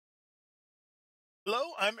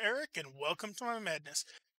Hello, I'm Eric, and welcome to my madness.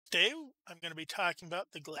 Today, I'm going to be talking about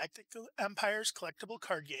the Galactic Empire's collectible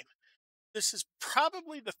card game. This is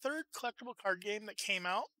probably the third collectible card game that came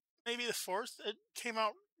out, maybe the fourth. It came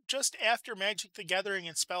out just after Magic the Gathering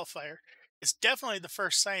and Spellfire. It's definitely the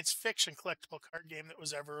first science fiction collectible card game that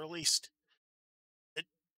was ever released. It,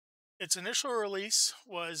 its initial release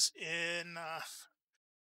was in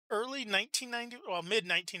early 1990, well, mid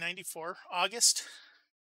 1994. August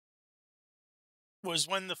was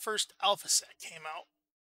when the first alpha set came out.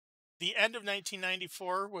 The end of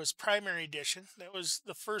 1994 was Primary Edition. That was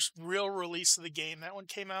the first real release of the game. That one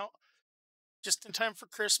came out just in time for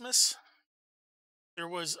Christmas. There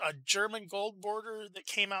was a German gold border that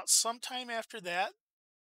came out sometime after that.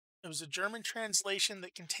 It was a German translation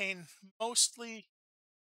that contained mostly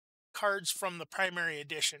cards from the Primary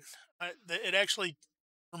Edition. It actually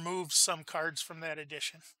removed some cards from that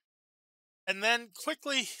edition. And then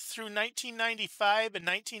quickly through 1995 and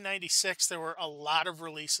 1996, there were a lot of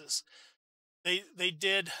releases. They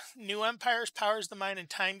did New Empires, Powers of the Mind, and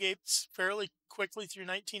Time Gates fairly quickly through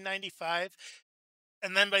 1995,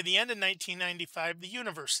 and then by the end of 1995, the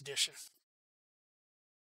Universe Edition.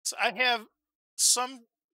 So I have some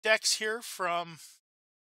decks here from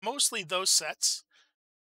mostly those sets.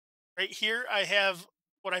 Right here, I have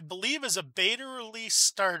what I believe is a beta release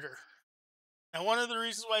starter. Now, one of the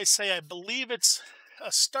reasons why I say I believe it's a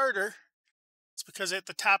starter is because at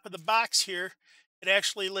the top of the box here, it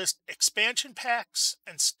actually lists expansion packs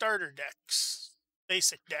and starter decks,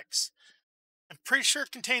 basic decks. I'm pretty sure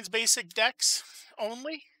it contains basic decks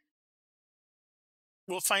only.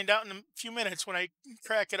 We'll find out in a few minutes when I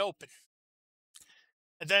crack it open.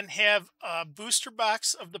 I then have a booster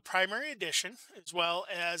box of the Primary Edition, as well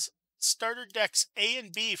as starter decks A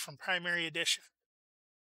and B from Primary Edition.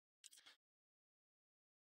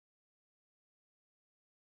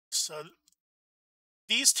 So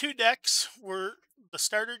these two decks were the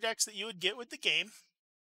starter decks that you would get with the game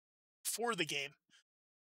for the game.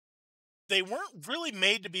 They weren't really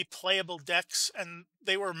made to be playable decks, and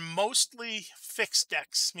they were mostly fixed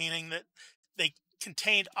decks, meaning that they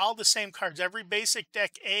contained all the same cards. Every basic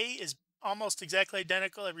deck A is almost exactly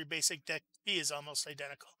identical, every basic deck B is almost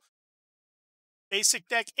identical. Basic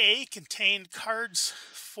deck A contained cards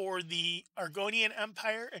for the Argonian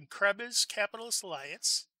Empire and Krebs Capitalist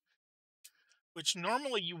Alliance, which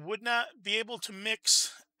normally you would not be able to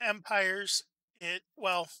mix empires. Be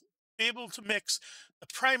able to mix the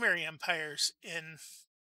primary empires in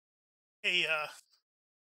a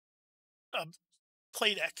a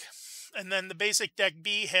play deck. And then the basic deck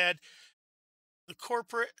B had the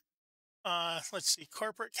corporate, let's see,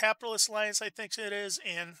 corporate capitalist alliance, I think it is,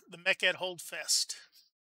 and the Mechad Holdfast.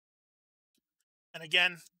 And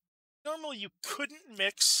again, normally you couldn't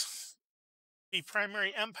mix the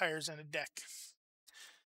primary empires in a deck.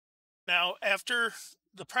 Now, after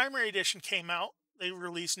the primary edition came out, they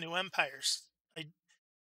released new empires. I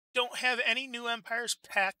don't have any new empires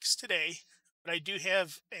packs today, but I do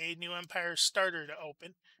have a new empire starter to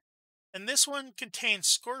open. And this one contains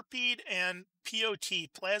Scorpede and POT,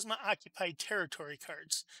 Plasma Occupied Territory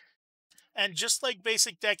cards. And just like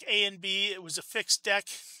basic deck A and B, it was a fixed deck.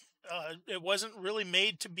 It wasn't really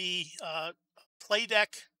made to be play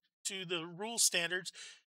deck to the rule standards.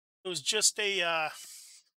 It was just a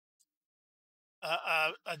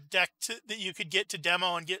deck that you could get to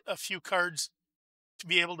demo and get a few cards to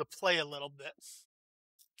be able to play a little bit.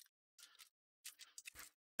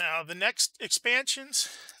 Now, the next expansions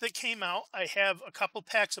that came out, I have a couple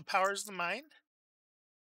packs of Powers of the Mind,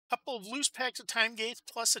 a couple of loose packs of Time Gates,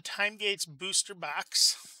 plus a Time Gates booster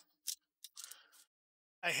box.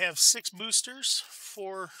 I have 6 boosters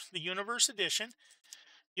for the Universe Edition.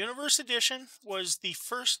 Universe Edition was the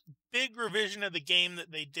first big revision of the game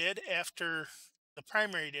that they did after the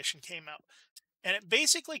Primary Edition came out. And it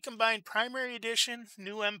basically combined Primary Edition,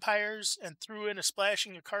 New Empires, and threw in a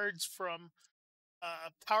splashing of cards from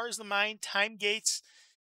Powers of the Mind, Time Gates,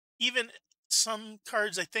 even some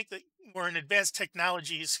cards I think that were in Advanced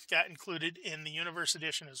Technologies got included in the Universe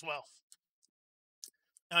Edition as well.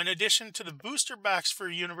 Now, in addition to the booster box for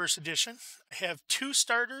Universe Edition, I have 2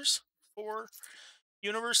 starters for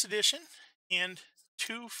Universe Edition and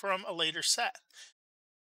 2 from a later set.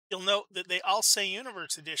 You'll note that they all say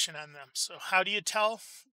Universe Edition on them. So how do you tell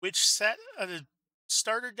which set of the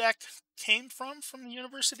starter deck came from the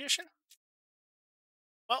Universe Edition?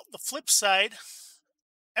 Well, the flip side,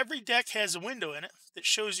 every deck has a window in it that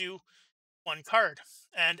shows you one card,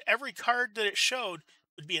 and every card that it showed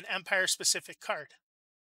would be an Empire specific card.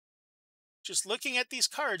 Just looking at these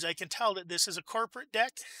cards, I can tell that this is a corporate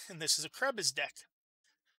deck and this is a Krebs deck.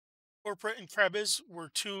 Corporate and Krebs were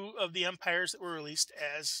two of the empires that were released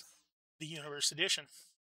as the Universe Edition.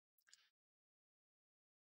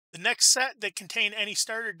 The next set that contained any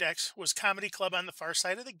starter decks was Comedy Club on the Far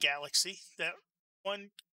Side of the Galaxy. That one,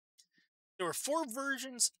 there were four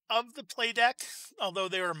versions of the play deck, although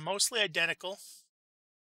they were mostly identical.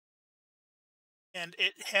 And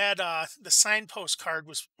it had the signpost card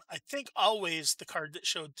was, I think, always the card that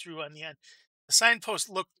showed through on the end. The signpost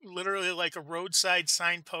looked literally like a roadside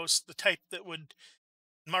signpost, the type that would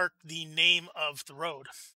mark the name of the road.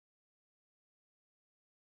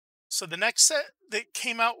 So the next set that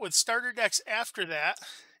came out with starter decks after that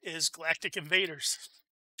is Galactic Invaders.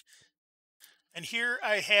 And here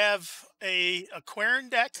I have a Aquarian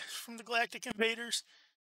deck from the Galactic Invaders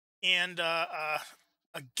and a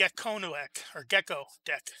Gekkonuek or Gecko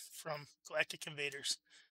deck from Galactic Invaders.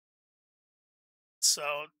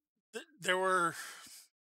 So there were,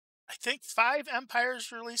 I think, 5 empires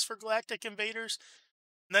released for Galactic Invaders.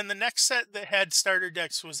 And then the next set that had starter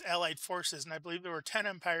decks was Allied Forces, and I believe there were 10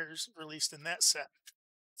 empires released in that set.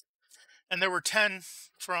 And there were 10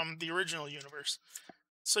 from the original universe.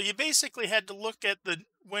 So you basically had to look at the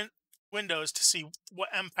windows to see what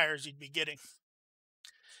empires you'd be getting.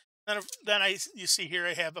 Then you see here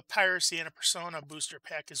I have a Piracy and a Persona booster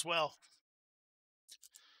pack as well.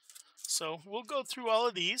 So we'll go through all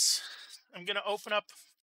of these. I'm going to open up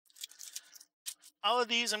all of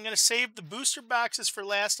these. I'm going to save the booster boxes for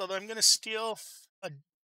last, although I'm going to steal a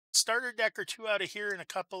starter deck or two out of here and a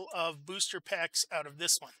couple of booster packs out of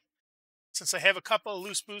this one. Since I have a couple of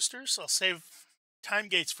loose boosters, I'll save time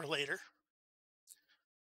gates for later.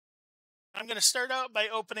 I'm going to start out by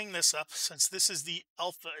opening this up, since this is the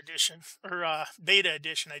Alpha Edition, or Beta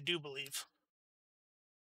Edition, I do believe.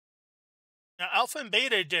 Now, Alpha and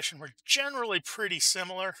Beta Edition were generally pretty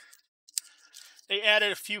similar. They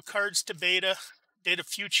added a few cards to Beta, did a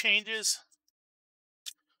few changes.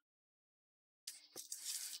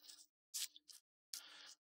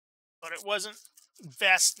 But it wasn't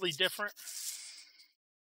vastly different.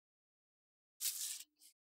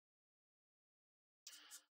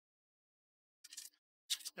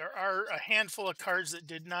 There are a handful of cards that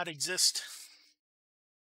did not exist.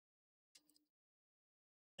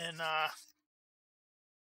 And let's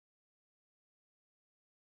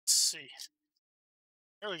see.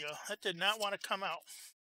 There we go. That did not want to come out.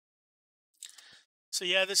 So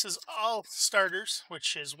yeah, this is all starters,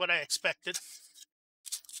 which is what I expected.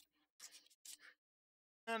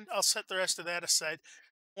 And I'll set the rest of that aside.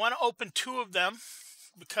 I want to open 2 of them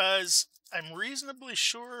because I'm reasonably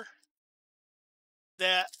sure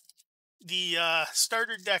that the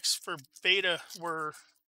starter decks for beta were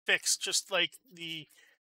fixed, just like the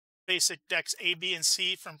basic decks A, B, and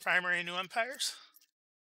C from Primary and New Empires.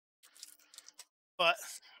 But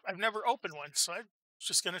I've never opened one, so I'm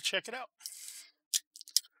just going to check it out.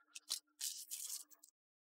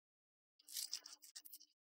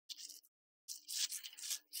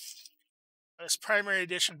 This Primary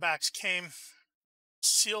Edition box came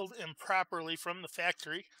sealed improperly from the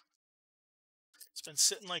factory. It's been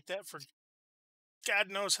sitting like that for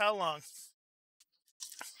God knows how long.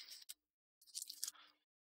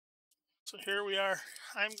 So here we are.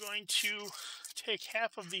 I'm going to take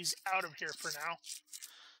half of these out of here for now.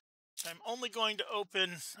 I'm only going to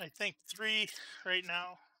open, I think, 3 right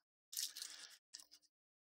now.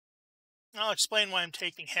 I'll explain why I'm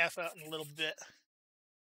taking half out in a little bit.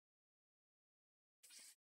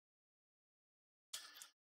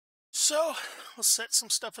 So we'll set some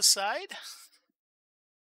stuff aside.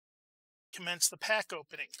 Commence the pack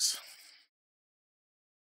openings.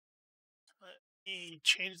 Let me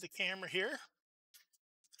change the camera here.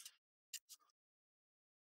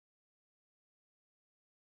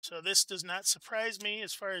 So this does not surprise me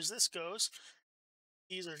as far as this goes.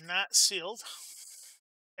 These are not sealed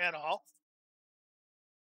at all.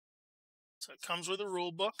 So it comes with a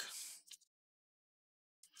rule book.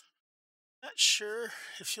 Not sure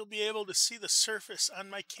if you'll be able to see the surface on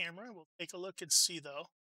my camera. We'll take a look and see, though.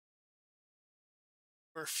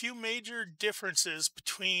 There are a few major differences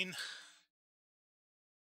between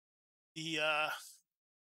the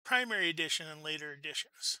primary edition and later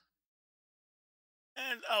editions.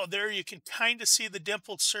 And oh, there you can kind of see the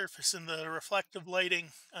dimpled surface and the reflective lighting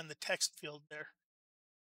on the text field there.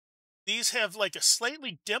 These have like a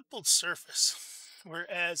slightly dimpled surface,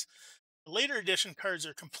 whereas the later edition cards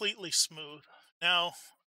are completely smooth. Now,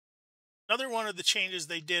 another one of the changes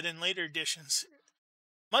they did in later editions,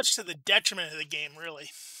 much to the detriment of the game really,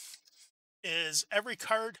 is every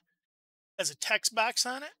card has a text box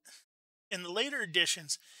on it. In the later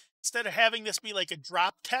editions, instead of having this be like a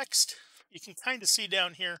drop text, you can kind of see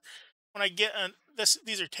down here, when I get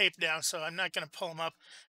these are taped down, so I'm not going to pull them up.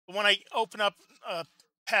 But when I open up a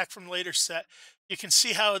pack from later set, you can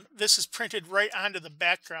see how this is printed right onto the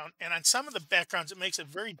background, and on some of the backgrounds, it makes it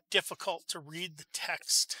very difficult to read the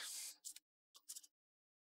text.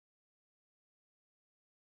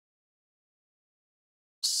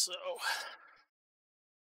 So,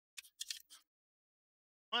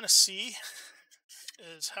 I want to see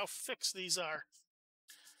is how fixed these are,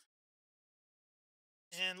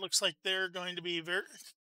 and looks like they're going to be very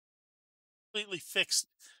completely fixed,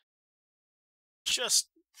 just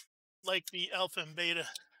like the alpha and beta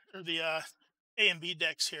or the A and B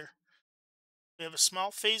decks here. We have a small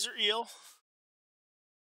phaser eel.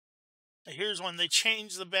 Now here's one. They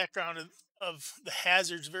changed the background of the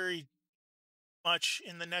hazards very much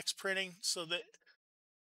in the next printing so that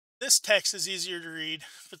this text is easier to read,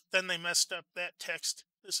 but then they messed up that text.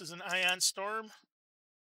 This is an ion storm,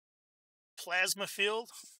 plasma field,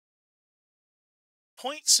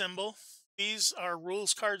 point symbol. These are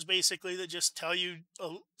rules cards basically that just tell you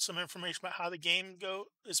some information about how the game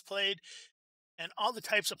is played and all the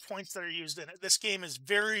types of points that are used in it. This game is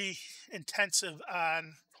very intensive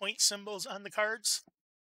on point symbols on the cards.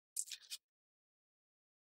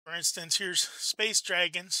 For instance, here's space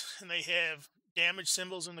dragons, and they have damage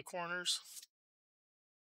symbols in the corners.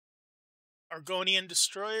 Argonian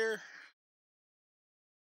destroyer.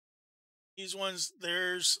 These ones,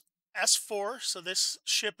 there's S4, so this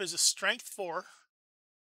ship is a strength 4.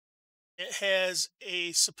 It has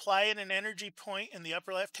a supply and an energy point in the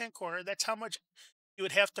upper left-hand corner. That's how much you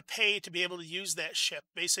would have to pay to be able to use that ship,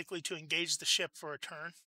 basically to engage the ship for a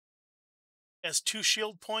turn. It has 2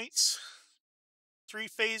 shield points, 3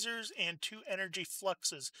 phasers, and 2 energy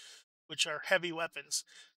fluxes, which are heavy weapons.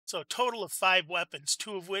 So a total of 5 weapons,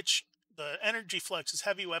 2 of which the energy flux is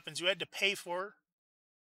heavy weapons you had to pay for.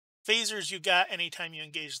 Phasers you got anytime you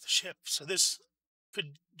engage the ship. So this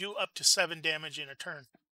could do up to 7 damage in a turn.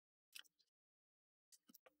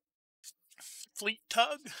 Fleet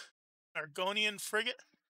tug, Argonian frigate.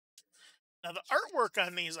 Now the artwork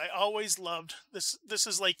on these I always loved. This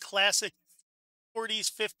is like classic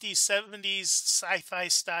 40s, 50s, 70s sci-fi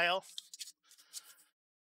style.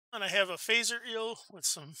 And I have a phaser eel with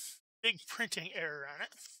some big printing error on it.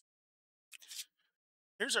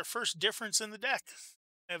 Here's our first difference in the deck.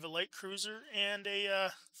 I have a light cruiser and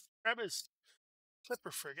a Krebs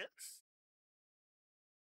clipper frigate.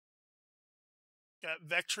 Got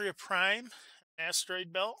Vectria Prime,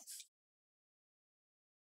 asteroid belt,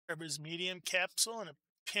 Krebs medium capsule, and a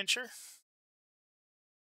pincher.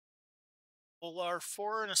 Polar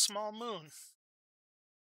 4 and a small moon.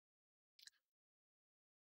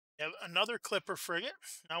 We have another clipper frigate.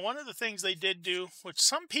 Now, one of the things they did do, which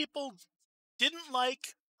some people didn't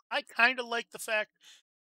like, I kind of like the fact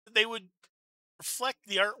that they would reflect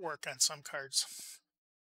the artwork on some cards.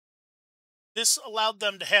 This allowed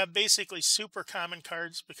them to have basically super common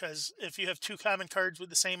cards, because if you have 2 common cards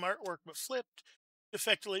with the same artwork but flipped,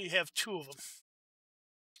 effectively you have 2 of them.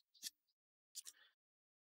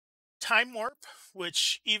 Time Warp,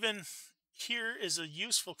 which even here is a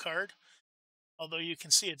useful card, although you can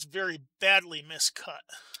see it's very badly miscut,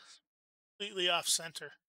 completely off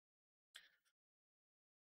center.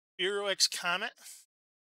 Bureau X Comet,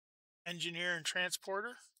 Engineer and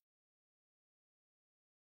Transporter.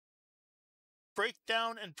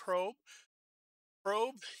 Breakdown and Probe.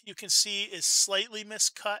 Probe, you can see, is slightly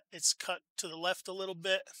miscut. It's cut to the left a little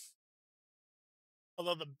bit,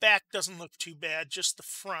 although the back doesn't look too bad, just the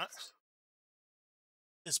front.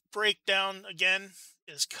 This Breakdown, again,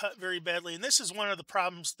 is cut very badly, and this is one of the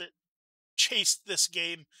problems that chased this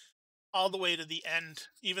game all the way to the end.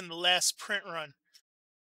 Even the last print run,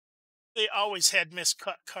 they always had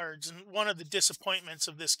miscut cards, and one of the disappointments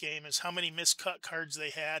of this game is how many miscut cards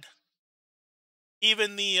they had.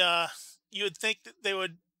 Even the you would think that they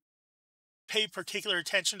would pay particular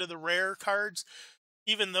attention to the rare cards.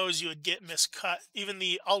 Even those you would get miscut. Even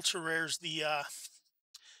the ultra rares, the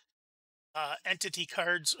entity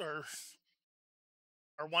cards are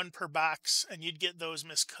 1 per box, and you'd get those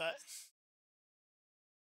miscut.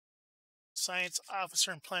 Science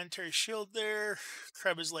Officer and Planetary Shield there.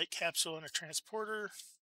 Krebs Light Capsule and a Transporter.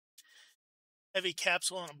 Heavy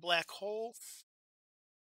Capsule and a Black Hole.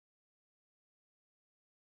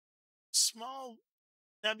 Small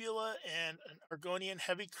Nebula and an Argonian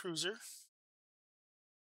Heavy Cruiser.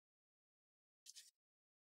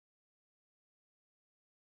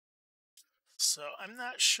 So I'm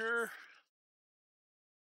not sure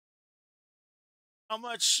how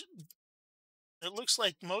much. It looks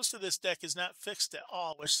like most of this deck is not fixed at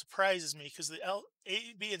all, which surprises me, because the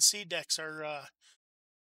A, B, and C decks are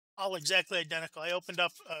all exactly identical. I opened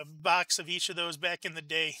up a box of each of those back in the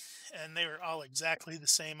day, and they were all exactly the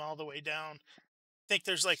same all the way down. I think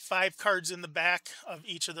there's like 5 cards in the back of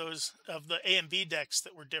each of those of the A and B decks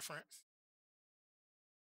that were different.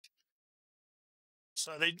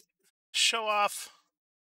 So they show off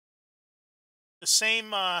the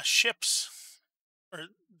same ships or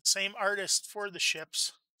same artist for the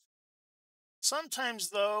ships.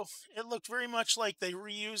 Sometimes, though, it looked very much like they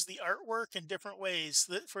reused the artwork in different ways.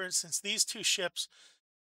 For instance, these two ships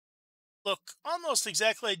look almost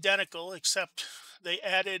exactly identical, except they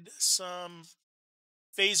added some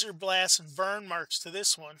phaser blasts and burn marks to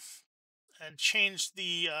this one and changed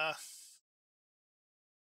the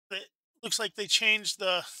looks like they changed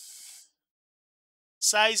the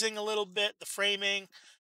sizing a little bit, the framing.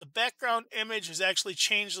 The background image has actually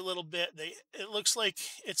changed a little bit. It looks like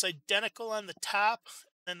it's identical on the top,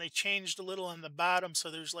 and they changed a little on the bottom, so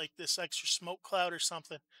there's like this extra smoke cloud or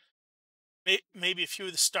something. Maybe a few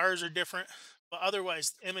of the stars are different, but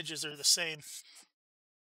otherwise the images are the same.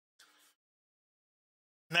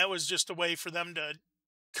 And that was just a way for them to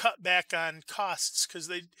cut back on costs because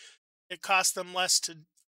they it cost them less to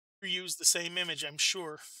reuse the same image, I'm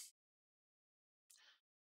sure.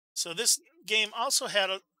 So this game also had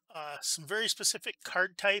some very specific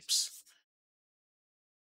card types.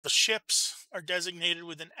 The ships are designated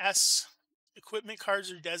with an S. Equipment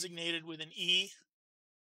cards are designated with an E.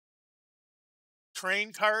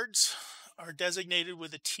 Train cards are designated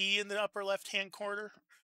with a T in the upper left-hand corner.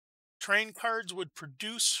 Train cards would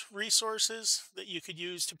produce resources that you could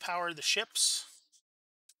use to power the ships.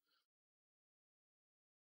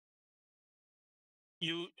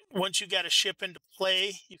 Once you got a ship into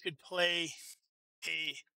play, you could play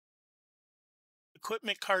a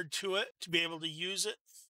equipment card to it to be able to use it.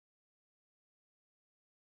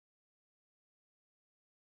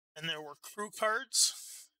 And there were crew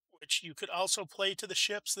cards, which you could also play to the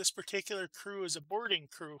ships. This particular crew is a boarding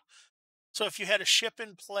crew. So if you had a ship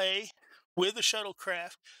in play with a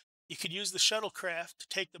shuttlecraft, you could use the shuttlecraft to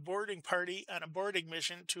take the boarding party on a boarding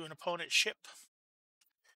mission to an opponent's ship.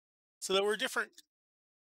 So there were different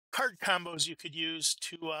card combos you could use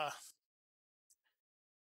to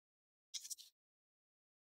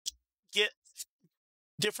get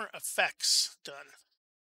different effects done.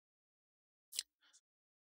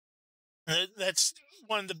 That's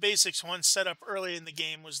one of the basics. One set up early in the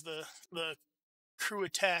game was the crew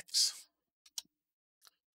attacks.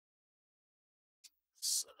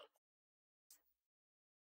 So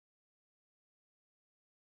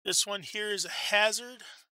this one here is a hazard.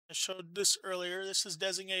 I showed this earlier. This is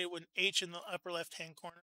designated with an H in the upper left-hand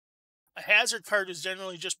corner. A hazard card was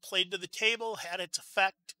generally just played to the table, had its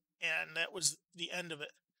effect, and that was the end of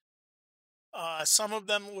it. Some of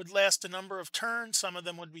them would last a number of turns. Some of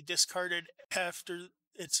them would be discarded after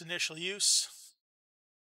its initial use.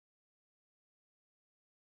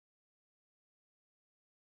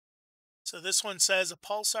 So this one says a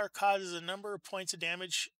pulsar causes a number of points of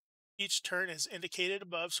damage each turn as indicated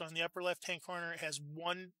above. So in the upper left-hand corner, it has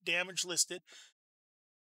 1 damage listed.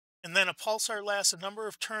 And then a pulsar lasts a number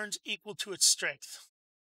of turns equal to its strength.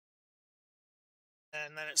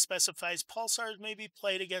 And then it specifies pulsars may be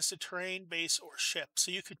played against a terrain, base, or ship. So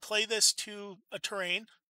you could play this to a terrain.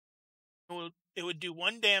 It would do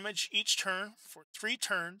 1 damage each turn for 3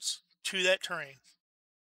 turns to that terrain.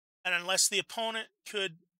 And unless the opponent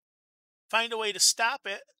could find a way to stop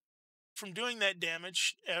it from doing that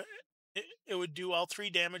damage, it would do all 3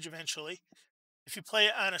 damage eventually. If you play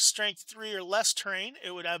it on a strength 3 or less terrain,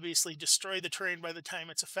 it would obviously destroy the terrain by the time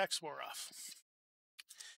its effects wore off.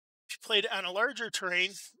 If you played it on a larger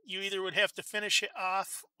terrain, you either would have to finish it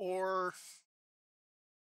off or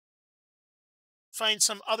find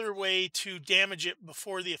some other way to damage it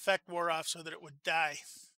before the effect wore off so that it would die.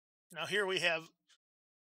 Now here we have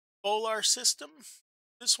Polar System.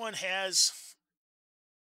 This one has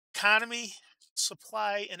economy,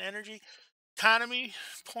 supply, and energy. Economy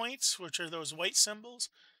points, which are those white symbols,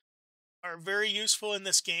 are very useful in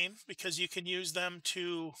this game because you can use them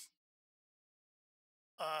to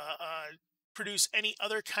produce any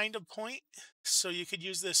other kind of point. So you could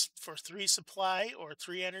use this for 3 supply or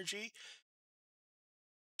 3 energy,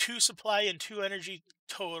 2 supply and 2 energy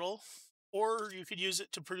total, or you could use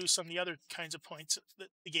it to produce some of the other kinds of points that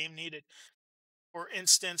the game needed. For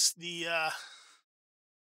instance, the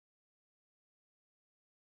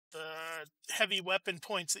heavy weapon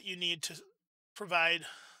points that you need to provide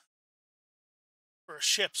for a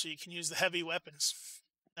ship, so you can use the heavy weapons.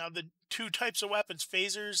 Now, the 2 types of weapons,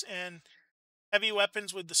 phasers and heavy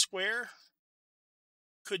weapons with the square,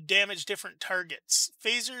 could damage different targets.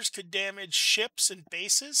 Phasers could damage ships and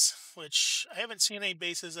bases, which I haven't seen any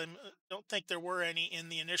bases. I don't think there were any in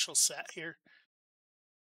the initial set here.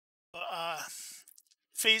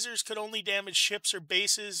 Phasers could only damage ships or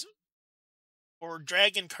bases or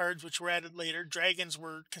dragon cards, which were added later. Dragons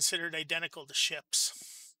were considered identical to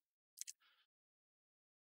ships.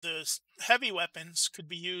 The heavy weapons could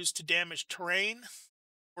be used to damage terrain,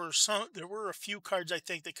 or there were a few cards I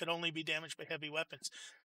think that could only be damaged by heavy weapons.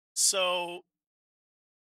 So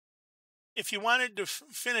if you wanted to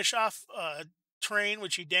finish off terrain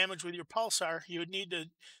which you damage with your pulsar, you would need to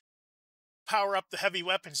power up the heavy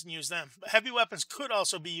weapons and use them. But heavy weapons could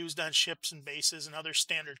also be used on ships and bases and other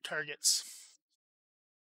standard targets.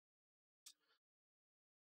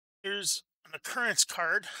 Here's an occurrence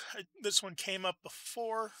card. This one came up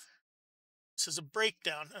before. This is a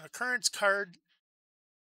breakdown. An occurrence card.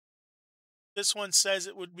 This one says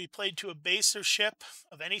it would be played to a base or ship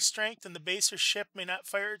of any strength, and the base or ship may not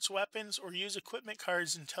fire its weapons or use equipment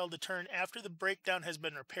cards until the turn after the breakdown has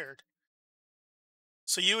been repaired.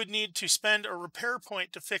 So you would need to spend a repair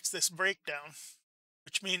point to fix this breakdown,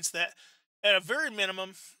 which means that at a very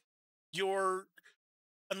minimum,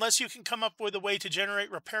 unless you can come up with a way to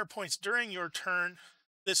generate repair points during your turn,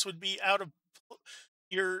 this would be out of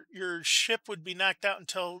your ship would be knocked out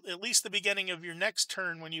until at least the beginning of your next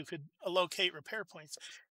turn when you could allocate repair points.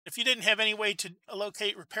 If you didn't have any way to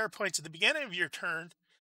allocate repair points at the beginning of your turn,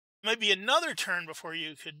 it might be another turn before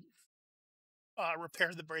you could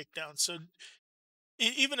repair the breakdown. So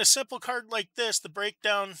even a simple card like this, the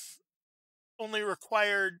breakdown only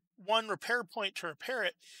required one repair point to repair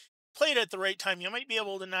it. Played at the right time, you might be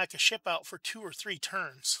able to knock a ship out for 2 or 3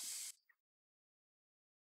 turns.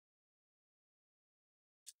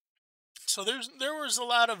 So there was a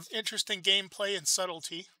lot of interesting gameplay and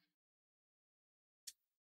subtlety.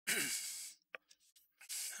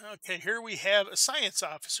 Okay, here we have a science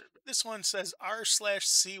officer. This one says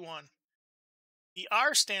R/C1. The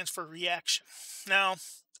R stands for reaction. Now,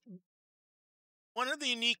 one of the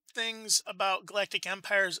unique things about Galactic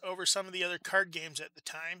Empires over some of the other card games at the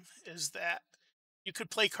time is that you could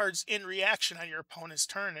play cards in reaction on your opponent's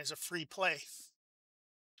turn as a free play.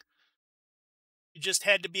 You just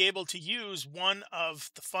had to be able to use one of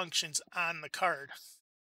the functions on the card.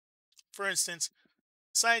 For instance,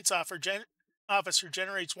 Science Officer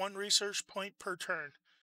generates 1 research point per turn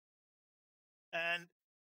and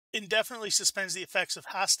indefinitely suspends the effects of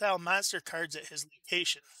hostile monster cards at his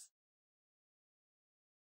location.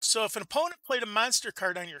 So if an opponent played a monster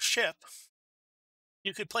card on your ship,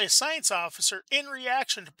 you could play a Science Officer in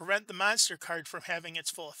reaction to prevent the monster card from having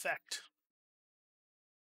its full effect.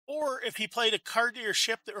 Or if he played a card to your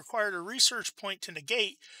ship that required a research point to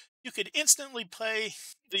negate, you could instantly play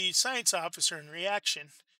the Science Officer in reaction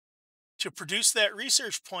to produce that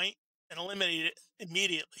research point and eliminate it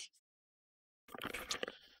immediately.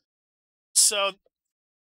 So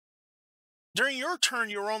during your turn,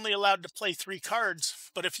 you were only allowed to play 3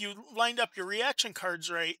 cards, but if you lined up your reaction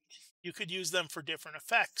cards right, you could use them for different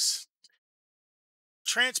effects.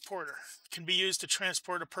 Transporter can be used to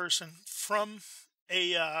transport a person from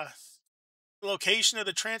a location of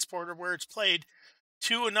the transporter where it's played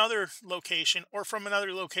to another location, or from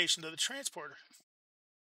another location to the transporter.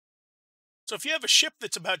 So if you have a ship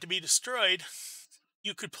that's about to be destroyed,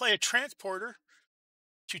 you could play a transporter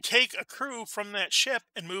to take a crew from that ship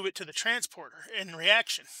and move it to the transporter in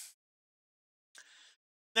reaction.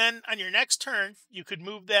 Then on your next turn, you could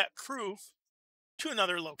move that crew to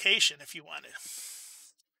another location if you wanted,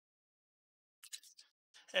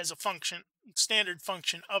 as a function, standard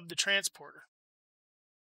function of the transporter.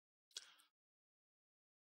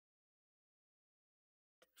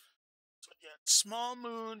 So you got Small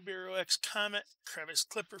Moon, Bureau X Comet, Crevice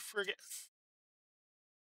Clipper Frigate,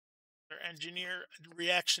 their engineer,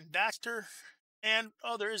 Reaction Doctor, and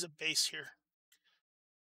oh, there is a base here.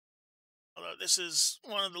 Although this is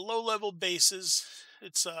one of the low-level bases,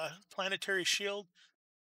 it's a planetary shield.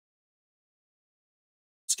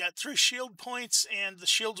 It's got 3 shield points, and the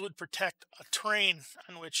shields would protect a terrain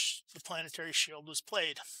on which the planetary shield was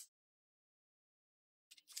played.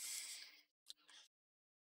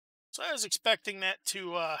 So I was expecting that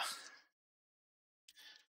to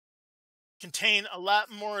contain a lot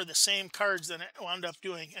more of the same cards than it wound up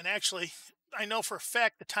doing. And actually, I know for a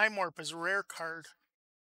fact the Time Warp is a rare card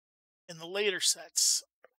in the later sets.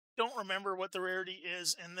 Don't remember what the rarity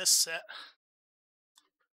is in this set.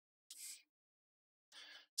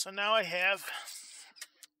 So now I have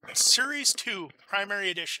Series 2 Primary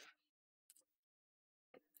Edition.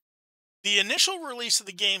 The initial release of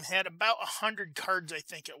the game had about 100 cards, I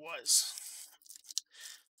think it was.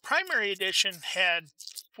 primary edition had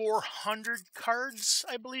 400 cards,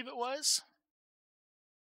 I believe it was.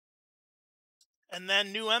 And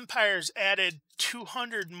then New Empires added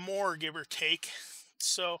 200 more, give or take.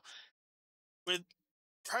 So with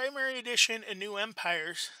primary edition and New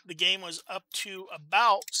Empires, the game was up to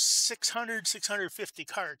about 600, 650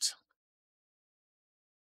 cards.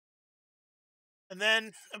 And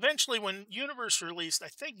then eventually, when Universe released, I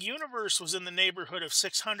think Universe was in the neighborhood of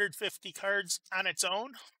 650 cards on its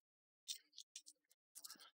own,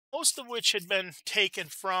 most of which had been taken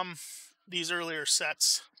from these earlier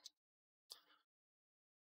sets.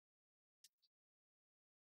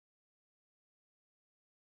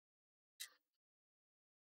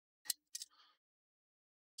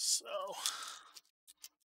 So,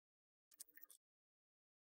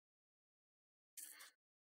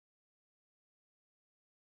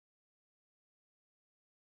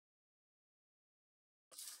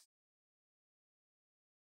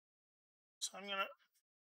 I'm going to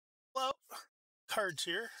pull out cards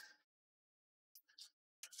here.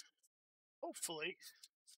 Hopefully,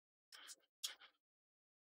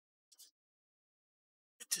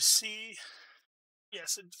 get to see.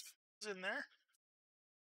 Yes, it's in there.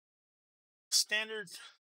 Standard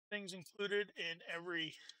things included in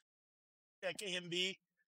every deck A and B.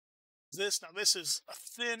 This is a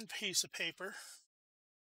thin piece of paper,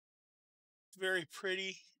 very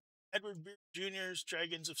pretty. Edward Beard Jr.'s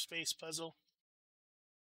Dragons of Space puzzle.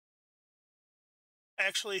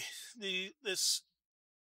 Actually, this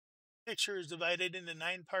picture is divided into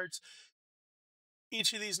 9 parts.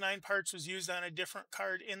 Each of these 9 parts was used on a different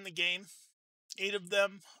card in the game. 8 of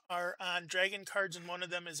them are on dragon cards, and 1 of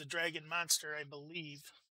them is a dragon monster, I believe.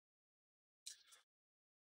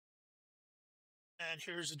 And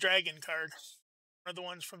here's a dragon card. One of the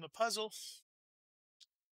ones from the puzzle.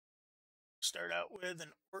 Start out with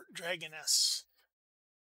an Ort Dragoness.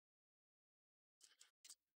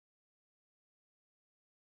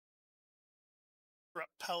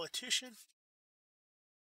 Corrupt Politician.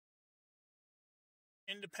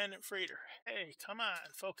 Independent Freighter. Hey, come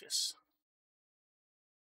on, focus.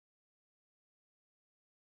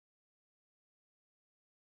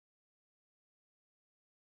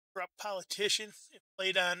 Corrupt Politician. It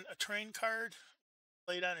played on a train card,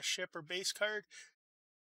 played on a ship or base card.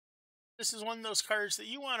 This is one of those cards that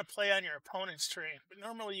you want to play on your opponent's train, but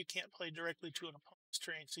normally you can't play directly to an opponent's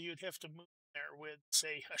train, so you'd have to move there with,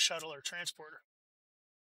 say, a shuttle or transporter.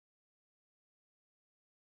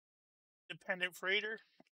 Independent Freighter.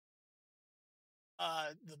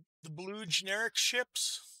 The blue generic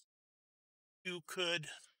ships you could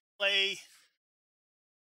play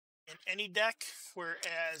in any deck,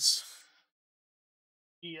 whereas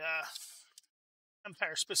the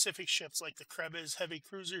Empire specific ships like the Krebs heavy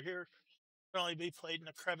cruiser here can only be played in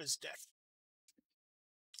a Krebs deck.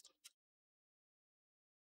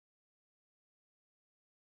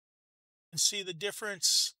 You can see the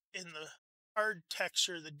difference in the card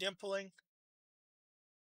texture, the dimpling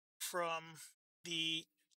from the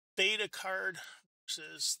beta card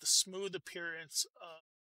versus the smooth appearance of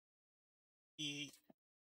the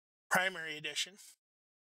primary edition.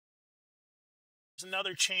 There's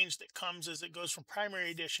another change that comes as it goes from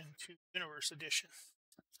primary edition to universe edition.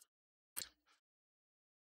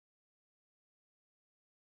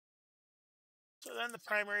 So then the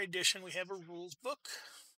primary edition, we have a rules book.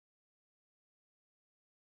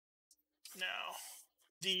 Now,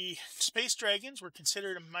 the space dragons were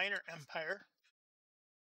considered a minor empire,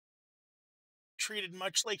 treated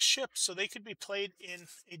much like ships, so they could be played in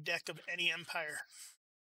a deck of any empire.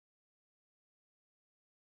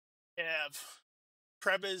 We have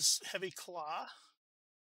Krebs Heavy Claw,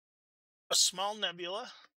 a small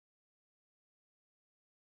nebula.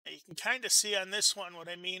 Now you can kind of see on this one what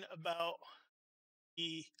I mean about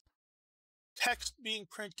the text being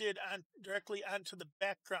printed on directly onto the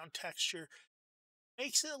background texture.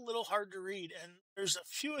 Makes it a little hard to read, and there's a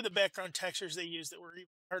few of the background textures they use that were even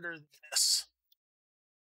harder than this.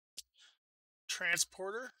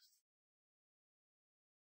 Transporter.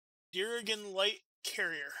 Dirigan Light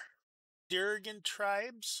Carrier. Dirigan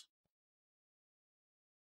Tribes.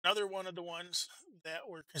 Another one of the ones that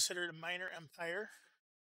were considered a minor empire.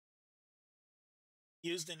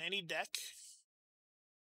 Used in any deck.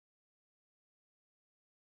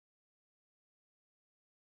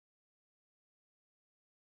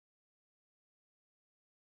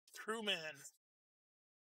 Crewman.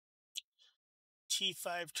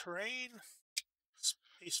 T5 Terrain.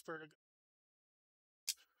 Space Vertigo.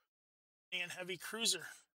 And Heavy Cruiser.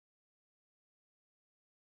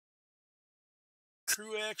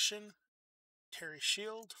 Crew Action. Terry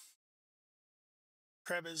Shield.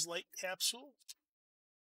 Krebs Light Capsule.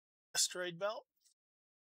 asteroid belt,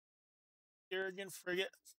 Irrigan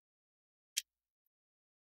frigate,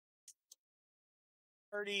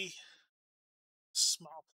 party,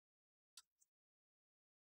 small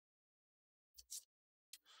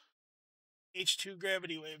H2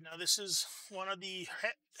 gravity wave. Now this is one of the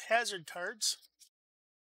hazard cards.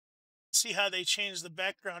 See how they changed the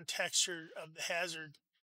background texture of the hazard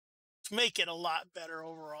to make it a lot better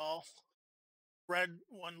overall. Red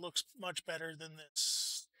one looks much better than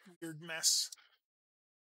this weird mess.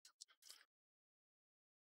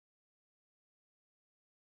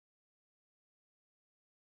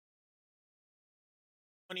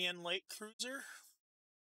 Onion Lake Cruiser.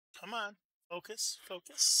 Come on, focus,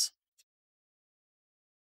 focus.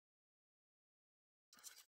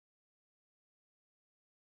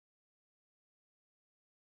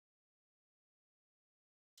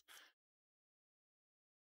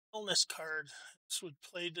 Illness card. This would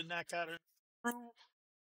play to knock out a crew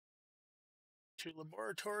to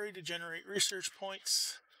laboratory to generate research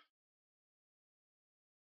points.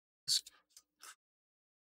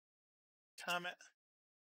 Comet,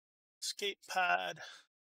 escape pod,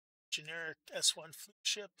 generic S1 fleet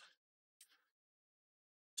ship,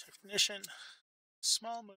 technician,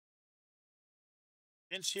 small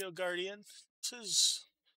Incio Guardian. This is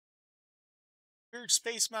weird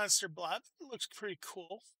space monster blob. It looks pretty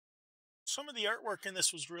cool. Some of the artwork in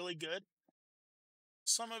this was really good.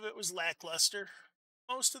 Some of it was lackluster.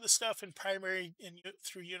 Most of the stuff in primary and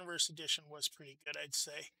through Universe Edition was pretty good, I'd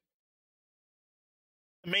say.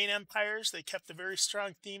 The main empires, they kept a very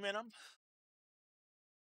strong theme in them.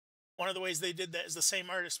 One of the ways they did that is the same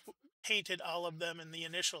artist painted all of them in the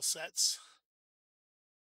initial sets.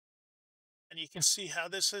 And you can see how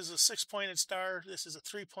this is a 6-pointed star, this is a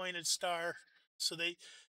 3-pointed star. So they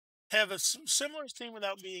have a similar theme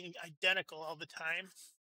without being identical all the time.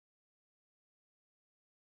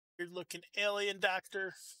 Weird looking alien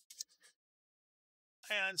doctor,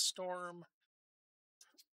 Ion Storm,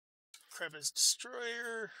 Crevice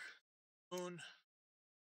Destroyer, Moon,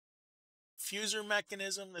 Fuser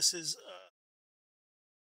Mechanism. This is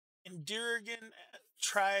Indirigan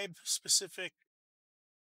tribe specific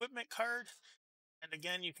equipment card. And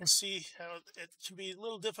again, you can see how it can be a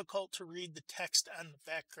little difficult to read the text on the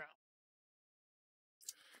background.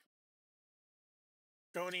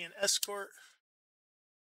 Argonian Escort,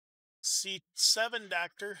 C7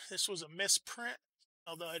 Doctor. This was a misprint,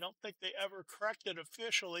 although I don't think they ever corrected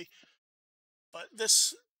officially. But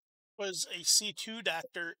this was a C2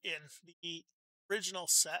 Doctor in the original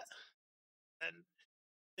set. And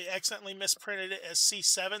they accidentally misprinted it as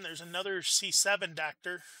C7. There's another C7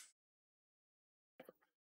 Doctor.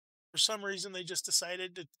 For some reason, they just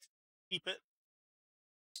decided to keep it.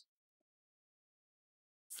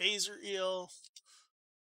 Phaser Eel,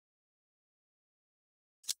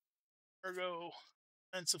 Ergo,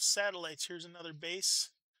 defensive satellites. Here's another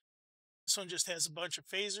base. This one just has a bunch of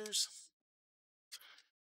phasers.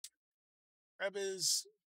 Rebes,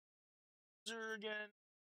 again,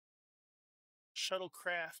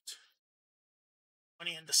 shuttlecraft,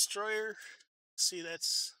 Money and Destroyer. See,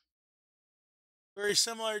 that's very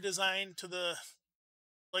similar design to the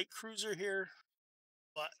light cruiser here,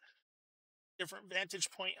 but different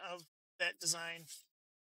vantage point of that design.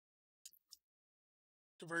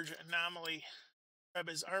 Divergent Anomaly,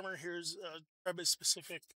 Rebes armor. Here's Rebes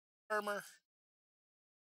specific armor.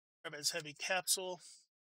 Rebes heavy capsule,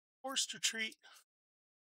 forced retreat,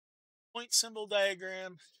 point symbol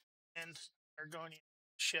diagram, and Argonian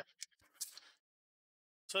ship.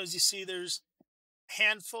 So as you see, there's a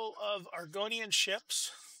handful of Argonian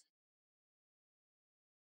ships.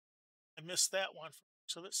 I missed that one.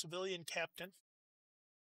 So that's civilian captain.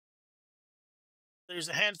 There's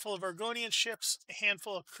a handful of Argonian ships, a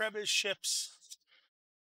handful of Krebs ships,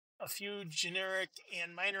 a few generic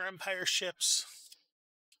and minor empire ships.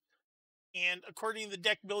 And according to the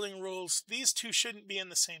deck building rules, these two shouldn't be in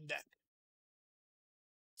the same deck.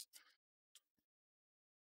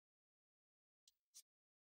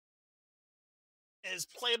 As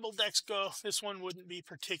playable decks go, this one wouldn't be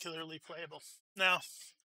particularly playable. Now,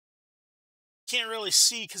 can't really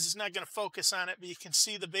see because it's not going to focus on it, but you can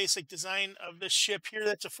see the basic design of this ship here.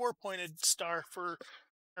 That's a 4-pointed star for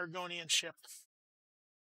Argonian ship.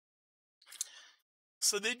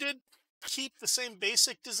 So they did keep the same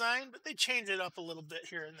basic design, but they changed it up a little bit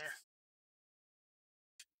here and there.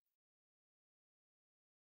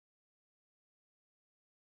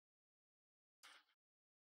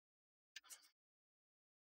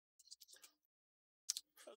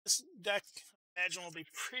 This deck, I imagine, will be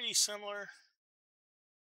pretty similar.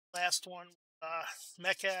 Last one,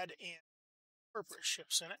 Mechad and corporate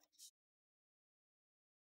ships in it.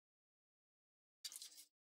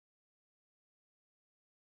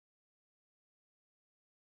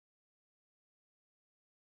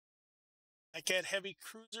 Mech Heavy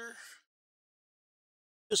Cruiser.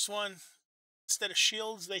 This one, instead of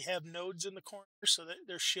shields, they have nodes in the corner so that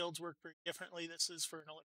their shields work very differently. This is for an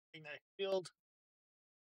electromagnetic field.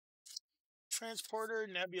 Transporter,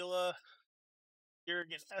 Nebula,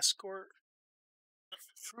 Irrigant Escort,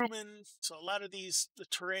 Crewman. So a lot of these, the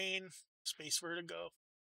terrain, Space Vertigo.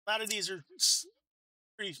 A lot of these are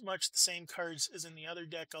pretty much the same cards as in the other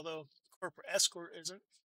deck, although Corporate Escort isn't.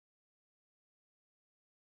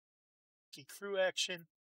 Okay, crew action,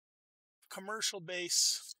 commercial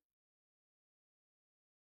base,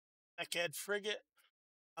 Mech Frigate.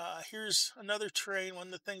 Here's another terrain. One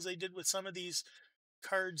of the things they did with some of these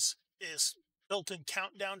cards is built-in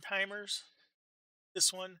countdown timers.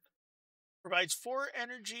 This one provides 4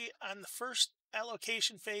 energy on the first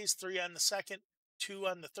allocation phase, 3 on the second, 2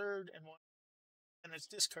 on the third, and 1, and it's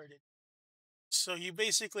discarded. So you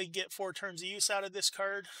basically get 4 turns of use out of this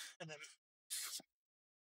card, and then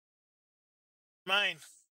mine.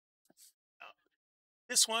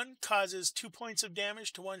 This one causes 2 points of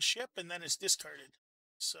damage to one ship, and then it's discarded.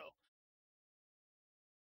 So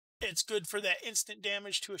it's good for that instant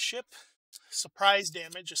damage to a ship, surprise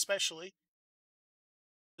damage especially.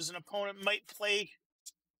 As an opponent might play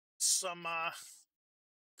some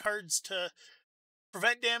cards to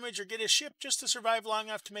prevent damage or get his ship just to survive long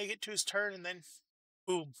enough to make it to his turn, and then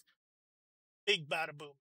boom, big bada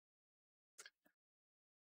boom.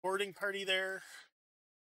 Boarding party there.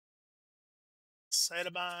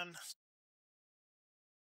 Cytobon.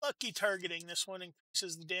 Lucky targeting. This one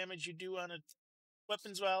increases the damage you do on a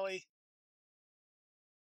weapons valley.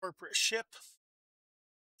 Corporate ship.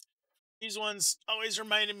 These ones always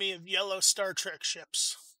reminded me of yellow Star Trek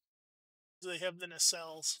ships. They have the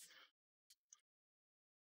nacelles.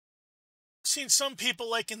 Seen some people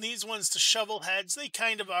liking these ones to shovel heads. They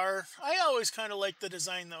kind of are. I always kind of like the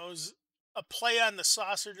design though. It was a play on the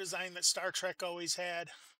saucer design that Star Trek always had.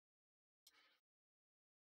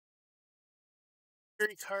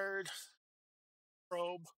 Very card.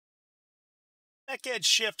 Probe. Mech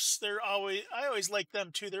ships, I always like them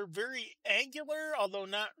too. They're very angular, although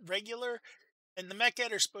not regular. And the Mech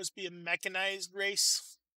are supposed to be a mechanized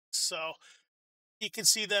race. So you can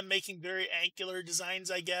see them making very angular designs,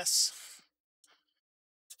 I guess.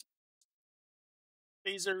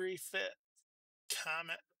 Phaser refit.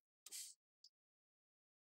 Comet.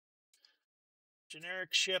 Generic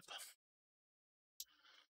ship.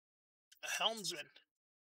 A helmsman.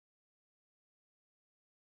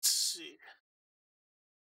 Let's see.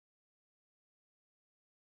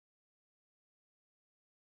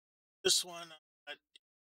 This one,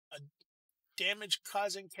 a damage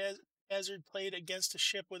causing hazard played against a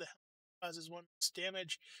ship with a helmet causes 1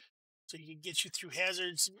 damage, so you can get you through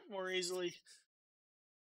hazards more easily.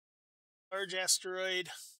 Large asteroid.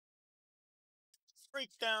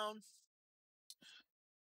 Breakdown.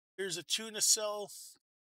 Here's a 2 nacelle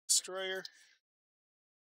destroyer.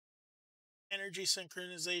 Energy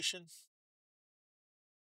synchronization.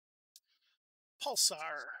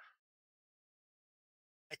 Pulsar.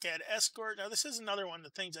 Mech Escort. Now, this is another one of the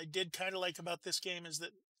things I did kind of like about this game is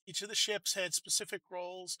that each of the ships had specific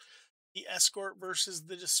roles. The Escort versus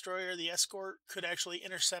the Destroyer. The Escort could actually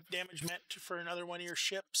intercept damage meant for another one of your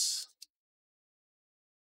ships.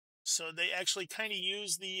 So they actually kind of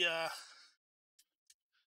use the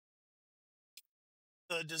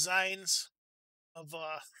designs of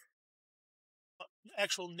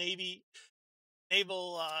actual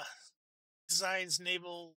naval designs,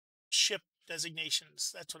 naval ship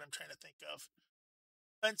designations. That's what I'm trying to think of.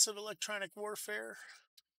 Offensive electronic warfare.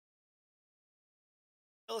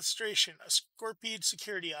 Illustration, a Scorpied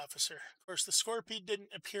security officer. Of course, the Scorpied didn't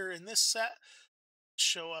appear in this set.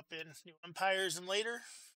 Show up in New Empires and later.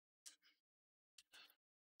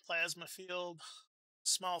 Plasma field.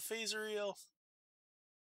 Small phaser reel.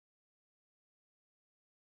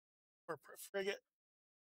 Corporate frigate.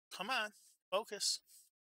 Come on, focus.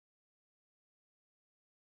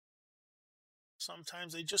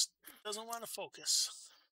 Sometimes they just doesn't want to focus.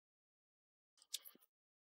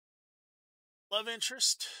 Love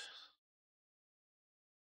interest.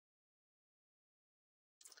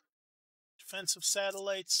 Defensive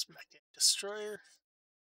satellites. Mech destroyer.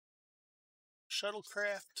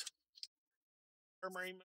 Shuttlecraft.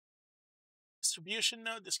 Armory distribution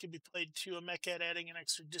node. This could be played to a Mech adding an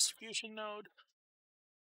extra distribution node.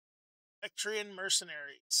 Vectrian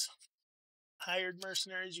mercenaries. Hired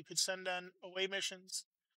mercenaries you could send on away missions.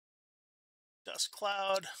 Dust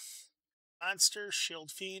Cloud. Monster.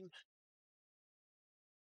 Shield Fiend.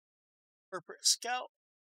 Corporate Scout.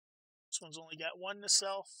 This one's only got 1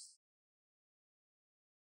 nacelle.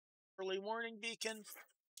 Early warning beacon.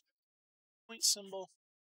 Point symbol.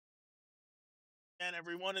 And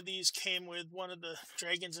every one of these came with one of the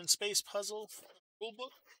Dragons in Space puzzle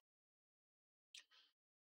rulebook.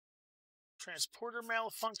 Transporter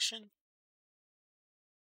malfunction.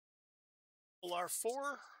 Polar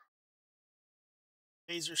 4.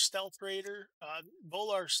 Phaser Stealth Raider.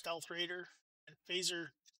 Volar Stealth Raider. And Phaser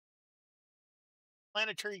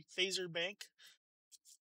Planetary Phaser Bank.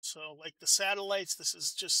 So, like the satellites, this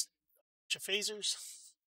is just a bunch of phasers.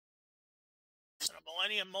 And a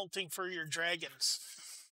Millennium Molting for your dragons.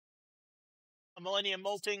 A Millennium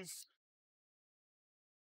Molting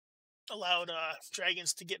allowed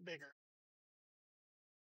dragons to get bigger.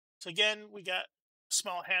 So again, we got a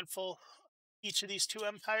small handful each of these two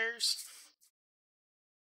empires.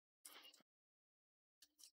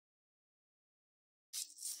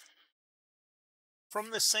 From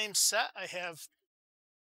the same set, I have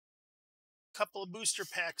a couple of booster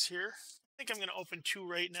packs here. I think I'm going to open two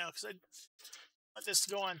right now because I don't want this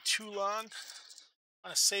to go on too long. I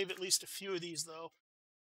want to save at least a few of these, though.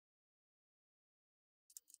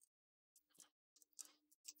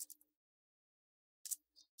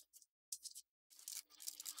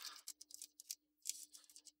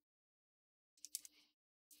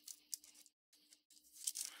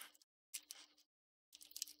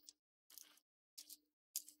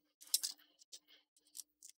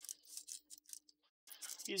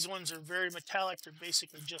 These ones are very metallic. They're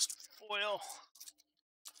basically just foil.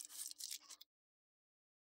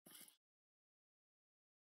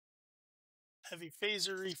 Heavy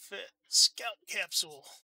phaser refit. Scout capsule.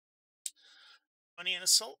 Bunny and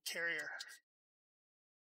assault carrier.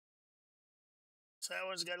 So that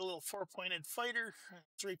one's got a little 4-pointed fighter,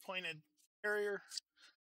 3-pointed carrier.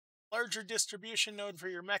 Larger distribution node for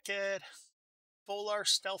your mechad. Volar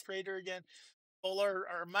Stealth Raider again. Volar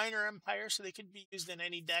are minor empire, so they could be used in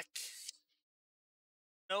any deck.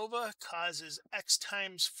 Nova causes X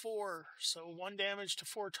times 4, so 1 damage to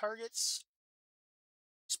 4 targets.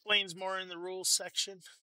 Explains more in the rules section.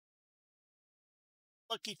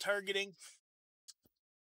 Lucky targeting.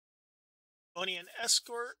 Bonian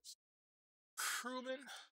Escort. Crewman.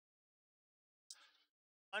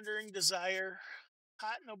 Wandering Desire.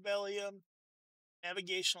 Hot Nobelium.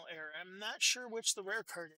 Navigational Error. I'm not sure which the rare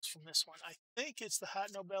card is from this one. I think it's the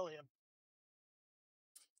Hot Nobelium.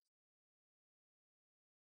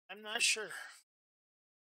 I'm not sure.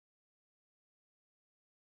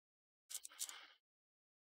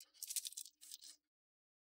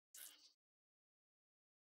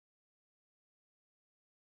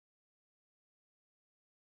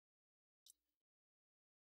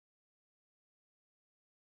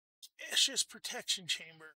 Gaseous Protection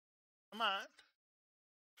Chamber. Come on.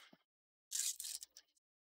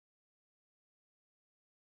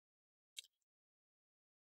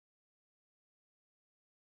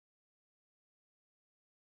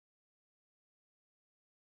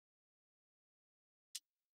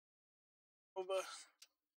 Nova.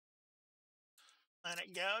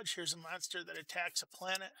 Planet Gouge. Here's a monster that attacks a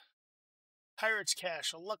planet. Pirate's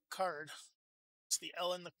Cache, a luck card. It's the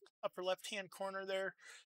L in the upper left-hand corner there.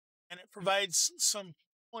 And it provides some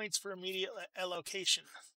points for immediate allocation.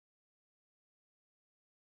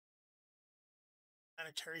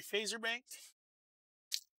 Planetary Phaser Bank.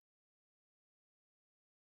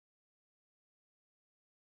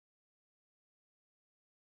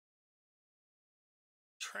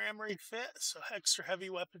 Tram Refit, so extra heavy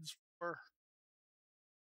weapons for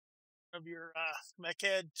of your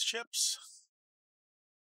mechad ships.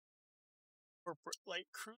 Corporate Light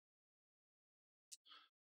Crew.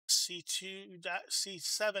 C7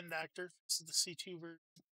 Doctor. This is the C2 version.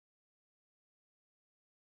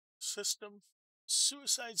 System.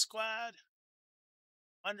 Suicide Squad.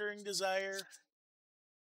 Wandering Desire.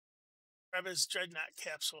 Rebus Dreadnought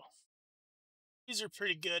Capsule. These are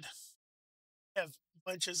pretty good. I have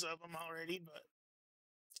bunches of them already, but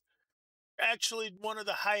actually one of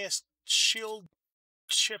the highest shield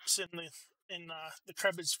ships in the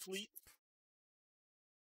Krebs fleet.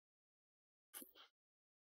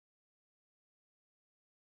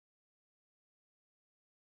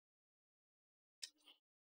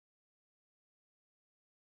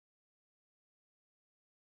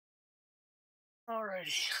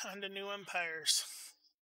 Alrighty, on to new empires.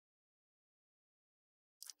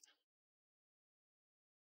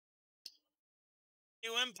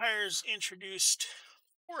 New empires introduced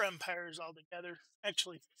 4 empires altogether.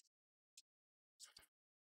 Actually, I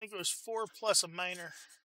think it was 4 plus a minor.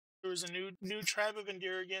 There was a new tribe of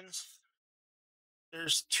Endurigans.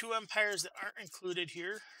 There's 2 empires that aren't included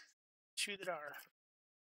here, 2 that are.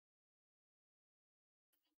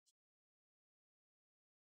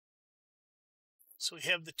 So we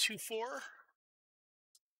have the 2-4.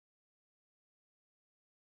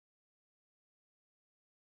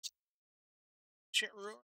 Ancient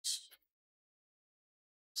Ruins.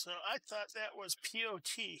 So I thought that was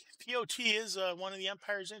POT. POT is one of the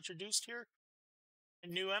empires introduced here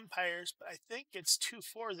in New Empires, but I think it's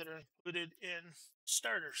 2-4 that are included in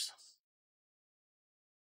starters.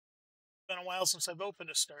 Been a while since I've opened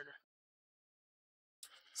a starter.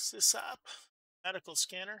 Sysop, medical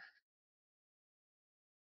scanner.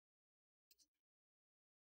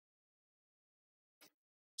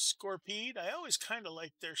 Scorpede. I always kind of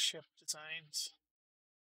like their ship designs.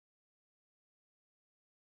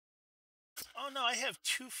 Oh no, I have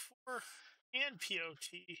 2-4 and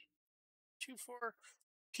POT. 2-4,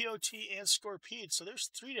 POT, and Scorpede. So there's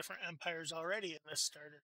 3 different empires already in this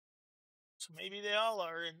starter. So maybe they all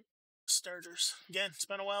are in starters. Again, it's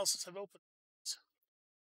been a while since I've opened these.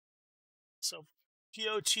 So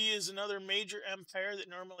POT is another major empire that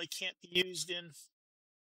normally can't be used in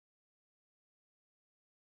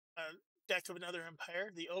a deck of another empire.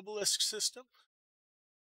 The Obelisk system.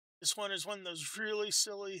 This one is one of those really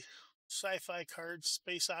silly sci-fi cards,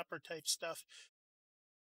 space opera type stuff.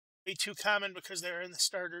 Way too common because they're in the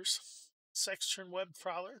starters. Sextern Web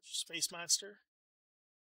Crawler, Space Monster.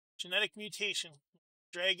 Genetic Mutation.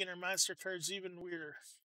 Dragon or monster cards even weirder.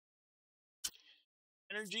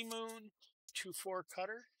 Energy Moon, 2-4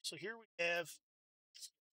 Cutter. So here we have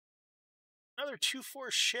another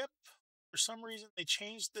 2-4 ship. For some reason, they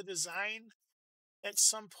changed the design at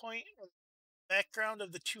some point in the background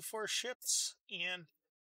of the 2-4 ships, and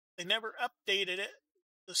they never updated it.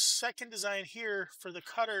 The second design here for the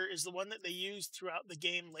cutter is the one that they used throughout the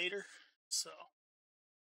game later. So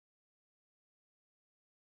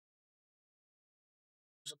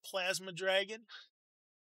there's a Plasma Dragon.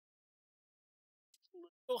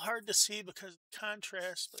 A little hard to see because of the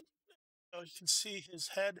contrast, but you can see his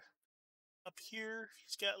head up here.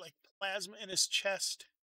 He's got like plasma in his chest.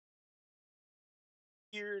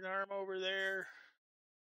 Here, an arm over there.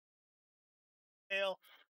 Tail.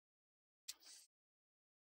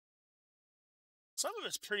 Some of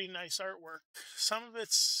it's pretty nice artwork. Some of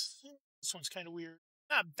it's, this one's kind of weird.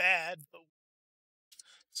 Not bad, but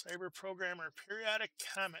Cyber Programmer, Periodic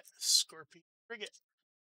Comet, Scorpion Frigate,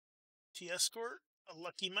 T-Escort, a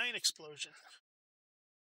Lucky Mine Explosion,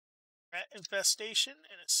 Rat Infestation,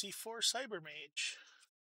 and a C4 Cyber Mage.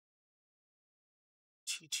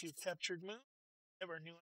 T2 Captured Moon, we have our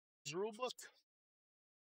new rulebook.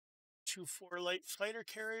 2-4 Light Fighter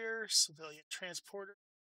Carrier, Civilian Transporter,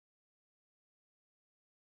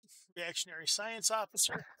 Reactionary Science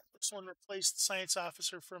Officer. This one replaced the Science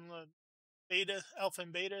Officer from the beta, alpha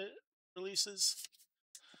and beta releases.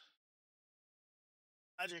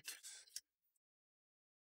 Logic.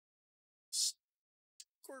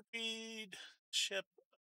 Scorpede ship.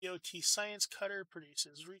 EOT Science Cutter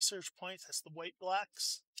produces research points. That's the white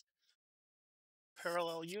blocks.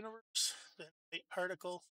 Parallel Universe. The white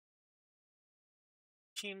particle.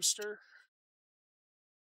 Teamster.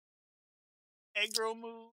 Aggro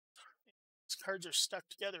Move. These cards are stuck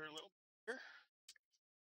together a little bit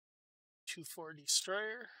here. 2-4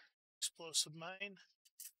 Destroyer. Explosive Mine.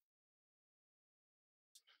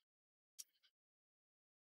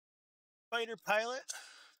 Fighter Pilot.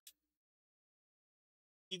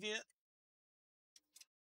 Deviant.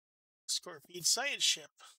 Scorpede Science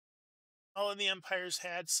Ship. All of the empires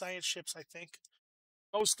had science ships, I think.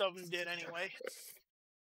 Most of them did anyway.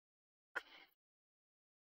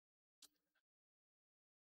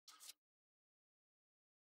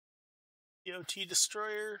 EOT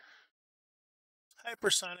Destroyer.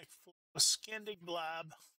 Hypersonic Flow. Scandic Blob.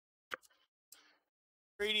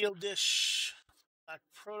 Radial Dish. Black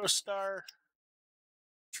Protostar.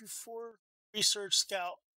 2-4 Research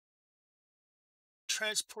Scout.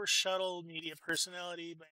 Transport Shuttle. Media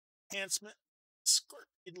Personality by Enhancement.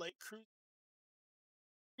 Scorpede Light Cruise.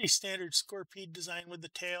 Pretty standard Scorpede design with the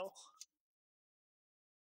tail.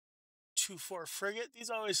 2-4 Frigate.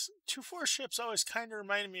 These always 2-4 ships always kind of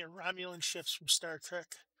reminded me of Romulan ships from Star Trek.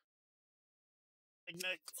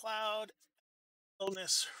 Magnetic Cloud,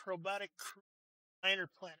 Illness, Robotic Crew, Minor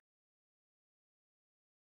Planet.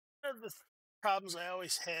 One of the problems I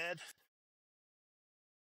always had.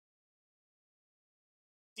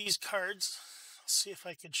 These cards. Let's see if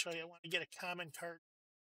I can show you. I want to get a common card.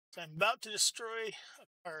 So I'm about to destroy a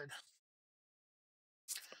card.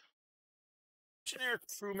 Generic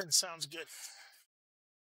crewman sounds good.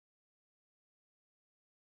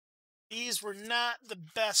 These were not the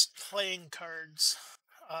best playing cards.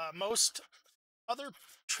 Most other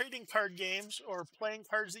trading card games or playing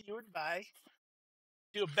cards that you would buy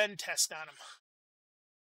do a bend test on them.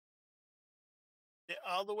 Get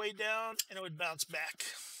all the way down and it would bounce back.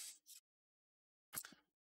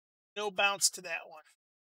 No bounce to that one.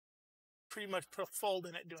 pretty much put a fold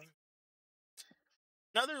in it doing.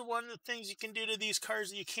 Another one of the things you can do to these cards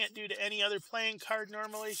that you can't do to any other playing card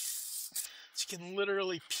normally is you can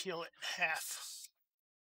literally peel it in half,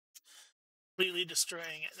 completely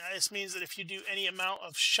destroying it. Now, this means that if you do any amount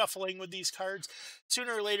of shuffling with these cards,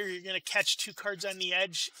 sooner or later you're going to catch two cards on the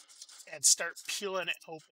edge and start peeling it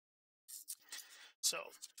open. So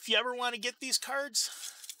if you ever want to get these cards,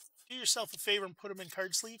 do yourself a favor and put them in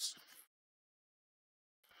card sleeves.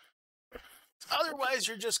 Otherwise,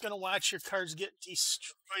 you're just going to watch your cards get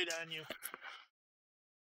destroyed on you.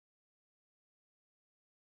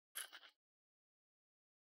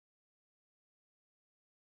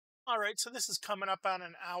 All right, so this is coming up on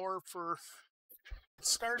an hour for the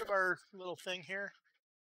start of our little thing here.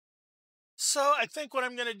 So I think what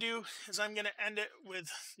I'm going to do is I'm going to end it with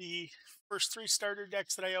the first three starter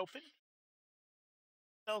decks that I open.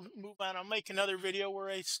 I'll move on. I'll make another video where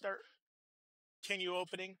I continue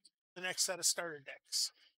opening the next set of starter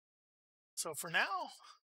decks. So for now,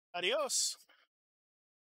 adios.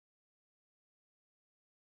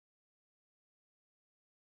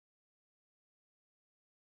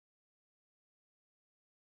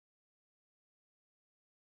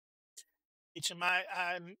 HMI,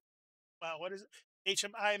 what is it?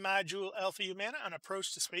 HMI Module Alpha Humana on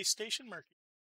approach to Space Station Mercury.